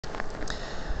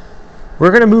We're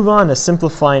going to move on to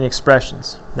simplifying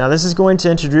expressions. Now this is going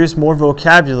to introduce more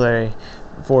vocabulary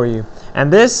for you.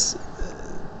 And this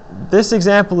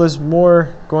example is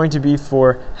more going to be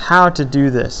for how to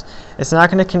do this. It's not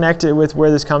going to connect it with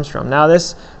where this comes from. Now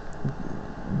this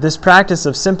practice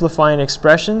of simplifying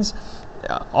expressions,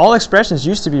 all expressions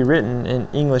used to be written in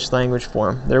English language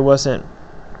form. There wasn't,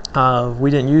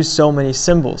 we didn't use so many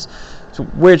symbols,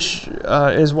 which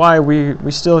is why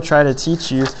we still try to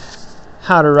teach you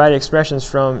how to write expressions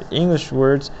from English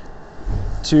words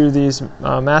to these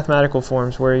mathematical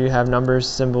forms where you have numbers,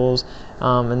 symbols,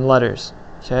 and letters.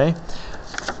 Okay.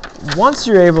 Once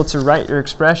you're able to write your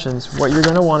expressions, what you're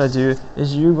going to want to do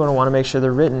is you're going to want to make sure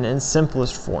they're written in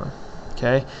simplest form.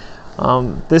 Okay.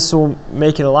 This will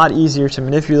make it a lot easier to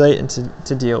manipulate and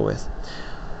to deal with.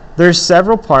 There's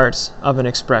several parts of an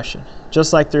expression,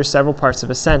 just like there's several parts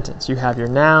of a sentence. You have your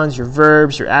nouns, your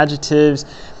verbs, your adjectives.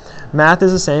 Math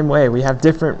is the same way. We have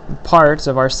different parts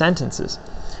of our sentences.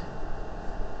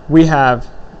 We have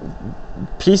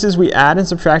pieces we add and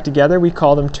subtract together. We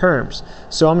call them terms.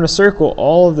 So I'm going to circle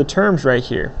all of the terms right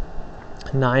here.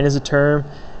 9 is a term,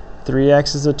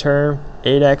 3x is a term,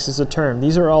 8x is a term.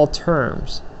 These are all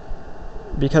terms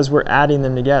because we're adding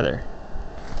them together.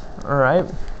 All right.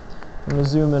 I'm going to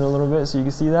zoom in a little bit so you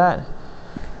can see that.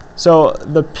 So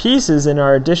the pieces in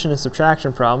our addition and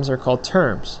subtraction problems are called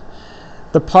terms.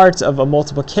 The parts of a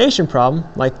multiplication problem,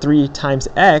 like 3 times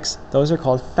x, those are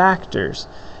called factors.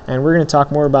 And we're going to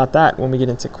talk more about that when we get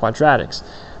into quadratics.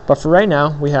 But for right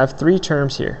now, we have 3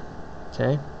 terms here.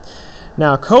 Okay.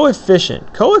 Now,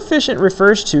 coefficient. Coefficient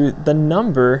refers to the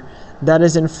number that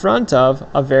is in front of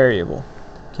a variable.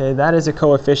 Okay, that is a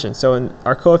coefficient. So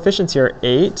our coefficients here are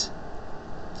 8.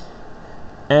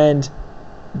 And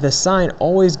the sign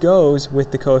always goes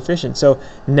with the coefficient. So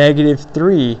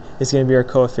 -3 is going to be our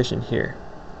coefficient here.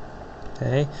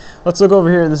 Okay, let's look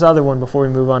over here at this other one before we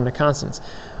move on to constants.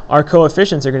 Our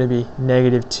coefficients are going to be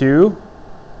 -2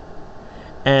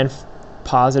 and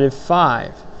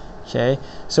 +5. Okay,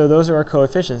 so those are our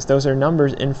coefficients. Those are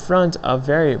numbers in front of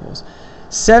variables.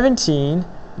 17,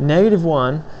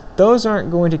 -1, those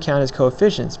aren't going to count as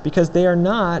coefficients because they are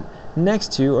not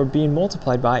next to or being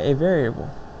multiplied by a variable.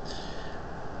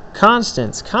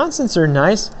 Constants. Constants are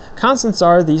nice. Constants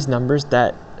are these numbers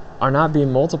that are not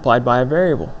being multiplied by a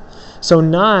variable. So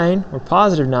 9, or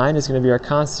 +9, is going to be our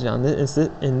constant on this,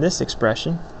 in this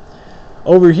expression.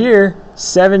 Over here,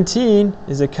 17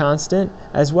 is a constant,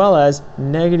 as well as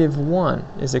 -1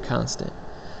 is a constant.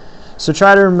 So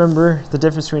try to remember the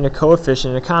difference between a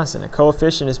coefficient and a constant. A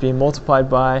coefficient is being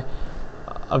multiplied by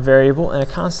a variable, and a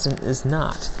constant is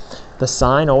not. The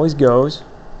sign always goes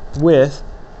with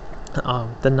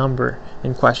the number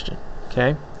in question.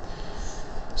 Okay.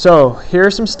 So here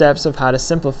are some steps of how to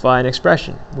simplify an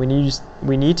expression. We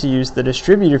need to use the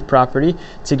distributive property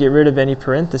to get rid of any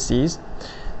parentheses.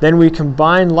 Then we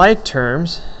combine like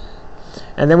terms,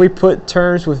 and then we put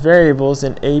terms with variables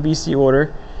in ABC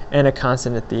order and a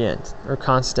constant at the end, or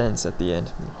constants at the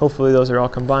end. Hopefully those are all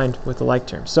combined with the like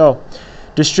terms. So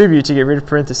distribute to get rid of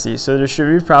parentheses. So the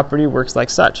distributive property works like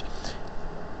such.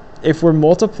 If we're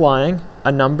multiplying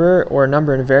a number or a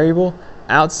number in a variable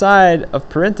outside of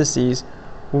parentheses,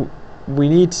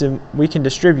 we can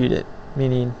distribute it,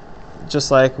 meaning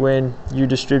just like when you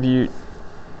distribute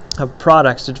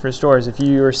products to different stores. If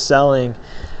you are selling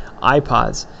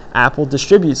iPods, Apple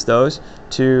distributes those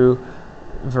to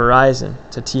Verizon,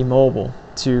 to T-Mobile,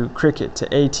 to Cricket, to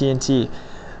AT&T.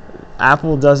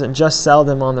 Apple doesn't just sell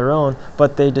them on their own,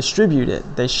 but they distribute it.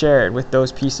 They share it with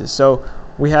those pieces. So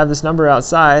we have this number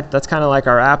outside, that's kind of like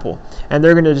our Apple, and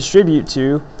they're going to distribute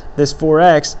to this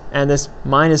 4x and this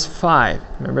 -5.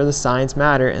 Remember, the signs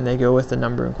matter, and they go with the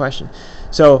number in question.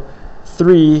 So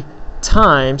 3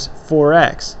 times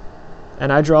 4x,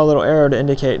 and I draw a little arrow to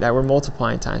indicate that we're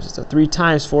multiplying times it. So 3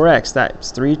 times 4x,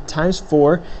 that's 3 times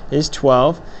 4 is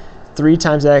 12. 3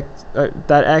 times x,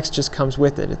 that x just comes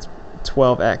with it. It's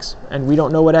 12x, and we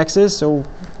don't know what x is, so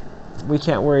we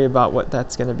can't worry about what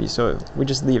that's going to be. So we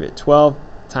just leave it. 12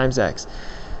 times x.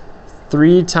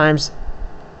 3 times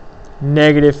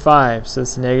 -5, so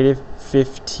it's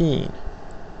 -15.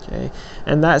 Okay,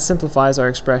 and that simplifies our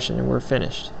expression, and we're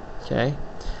finished. Okay,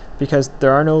 because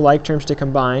there are no like terms to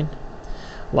combine,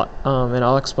 and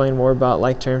I'll explain more about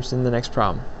like terms in the next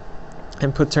problem.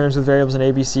 And put terms with variables in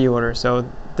ABC order. So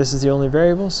this is the only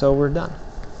variable, so we're done.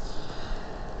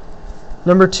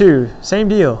 Number 2, same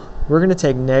deal. We're going to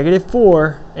take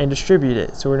 -4 and distribute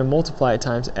it. So we're going to multiply it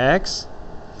times x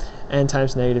and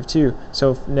times -2.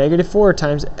 So -4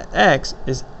 times x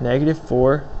is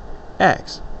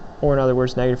 -4x. Or in other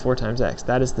words, -4 times x.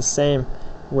 That is the same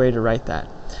way to write that.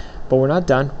 But we're not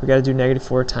done. We got to do negative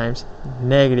 4 times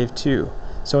negative 2.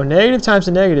 So a negative times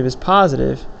a negative is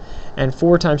positive, and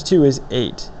 4 times 2 is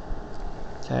 8.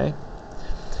 Okay?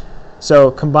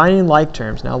 So combining like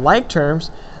terms. Now like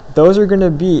terms, those are going to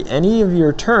be any of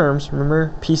your terms,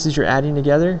 remember pieces you're adding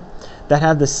together, that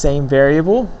have the same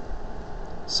variable.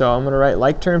 So I'm going to write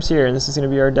like terms here, and this is going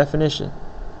to be our definition.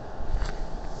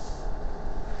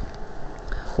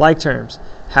 Like terms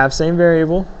have same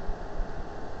variable,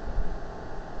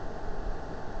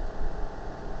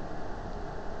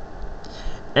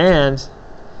 and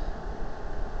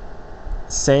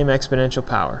same exponential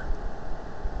power,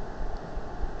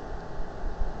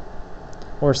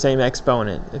 or same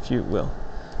exponent, if you will.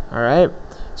 Alright,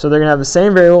 so they're going to have the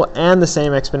same variable and the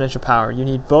same exponential power. You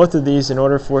need both of these in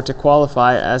order for it to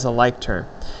qualify as a like term,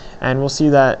 and we'll see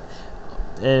that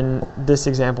in this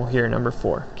example here, number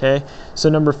 4. Okay, so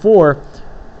number 4,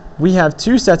 we have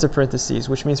 2 sets of parentheses,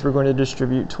 which means we're going to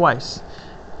distribute twice.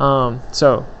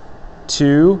 So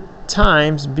 2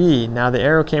 times b. Now the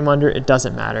arrow came under, it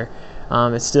doesn't matter.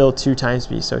 It's still 2 times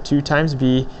b. So 2 times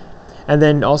b, and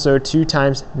then also 2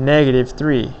 times negative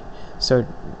 3. So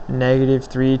negative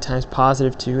 3 times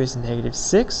positive 2 is negative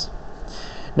 6.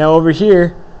 Now over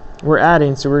here, we're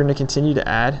adding, so we're going to continue to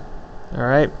add. All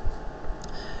right.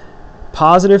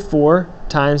 Positive 4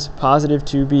 times positive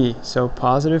 2b. So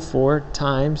positive 4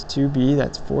 times 2b,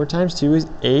 that's 4 times 2 is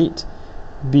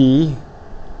 8b.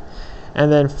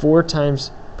 And then 4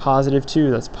 times positive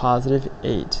 2, that's positive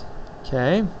 8.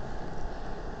 Okay?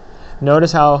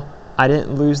 Notice how I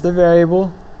didn't lose the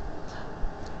variable.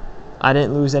 I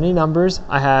didn't lose any numbers.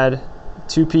 I had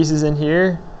 2 pieces in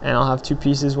here, and I'll have 2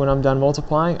 pieces when I'm done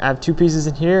multiplying. I have 2 pieces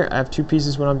in here. I have 2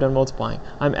 pieces when I'm done multiplying.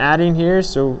 I'm adding here,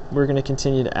 so we're going to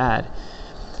continue to add.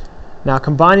 Now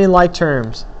combining like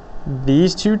terms,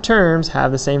 these 2 terms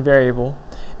have the same variable,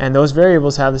 and those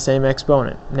variables have the same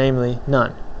exponent, namely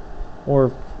none,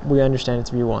 or we understand it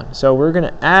to be 1. So we're going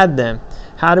to add them.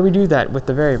 How do we do that with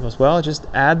the variables? Well, just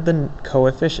add the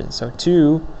coefficients. So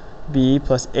 2b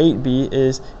plus 8b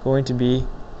is going to be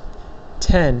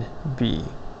 10b.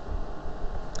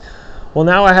 Well,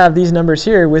 now I have these numbers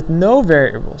here with no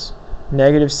variables,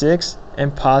 negative 6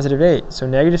 and positive 8. So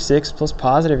negative 6 plus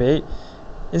positive 8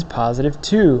 is positive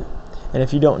 2. And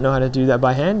if you don't know how to do that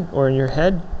by hand or in your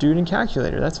head, do it in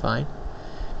calculator. That's fine.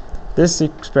 This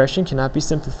expression cannot be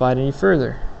simplified any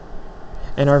further.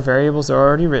 And our variables are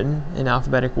already written in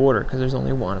alphabetical order because there's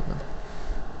only 1 of them.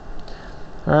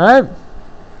 Alright?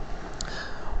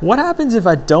 What happens if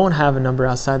I don't have a number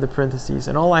outside the parentheses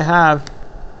and all I have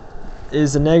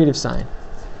is a negative sign?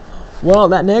 Well,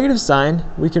 that negative sign,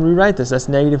 we can rewrite this. That's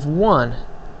negative 1,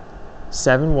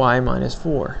 7y minus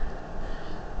 4.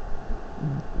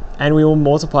 And we will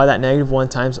multiply that negative 1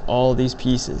 times all these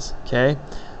pieces. Okay?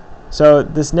 So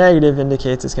this negative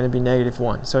indicates it's going to be negative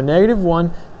 1. So negative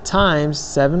 1 times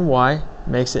 7y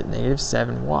makes it negative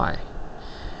 7y.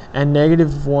 And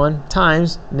negative 1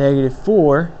 times negative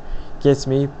 4 gets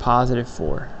me positive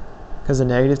 4. Because a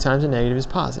negative times a negative is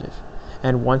positive.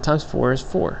 And 1 times 4 is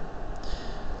 4.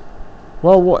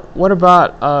 Well, what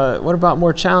about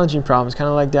more challenging problems, kind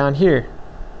of like down here?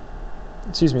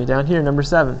 Excuse me, down here, number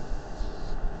 7.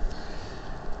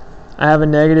 I have a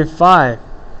negative 5.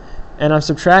 And I'm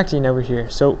subtracting over here.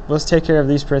 So let's take care of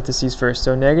these parentheses first.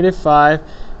 So negative 5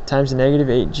 times negative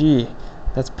 8g.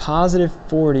 That's positive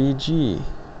 40g.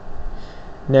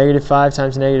 Negative 5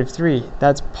 times negative 3.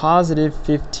 That's positive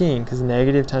 15, because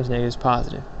negative times negative is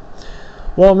positive.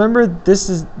 Well, remember,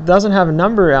 this doesn't have a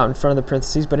number out in front of the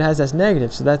parentheses, but it has this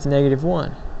negative, so that's negative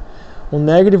 1. Well,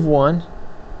 negative 1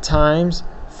 times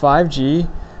 5g,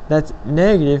 that's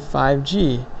negative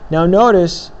 5g. Now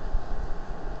notice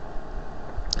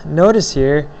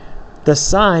here, the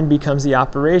sign becomes the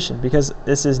operation. Because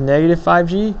this is negative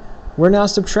 5g, we're now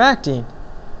subtracting.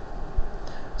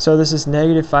 So this is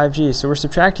negative 5g, so we're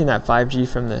subtracting that 5g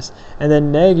from this. And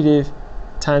then negative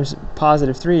times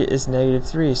positive 3 is negative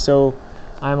 3, so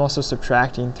I'm also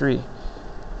subtracting 3.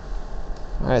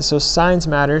 Alright, so signs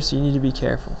matter, so you need to be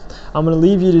careful. I'm going to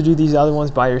leave you to do these other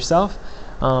ones by yourself.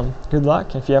 Good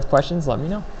luck, and if you have questions, let me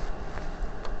know.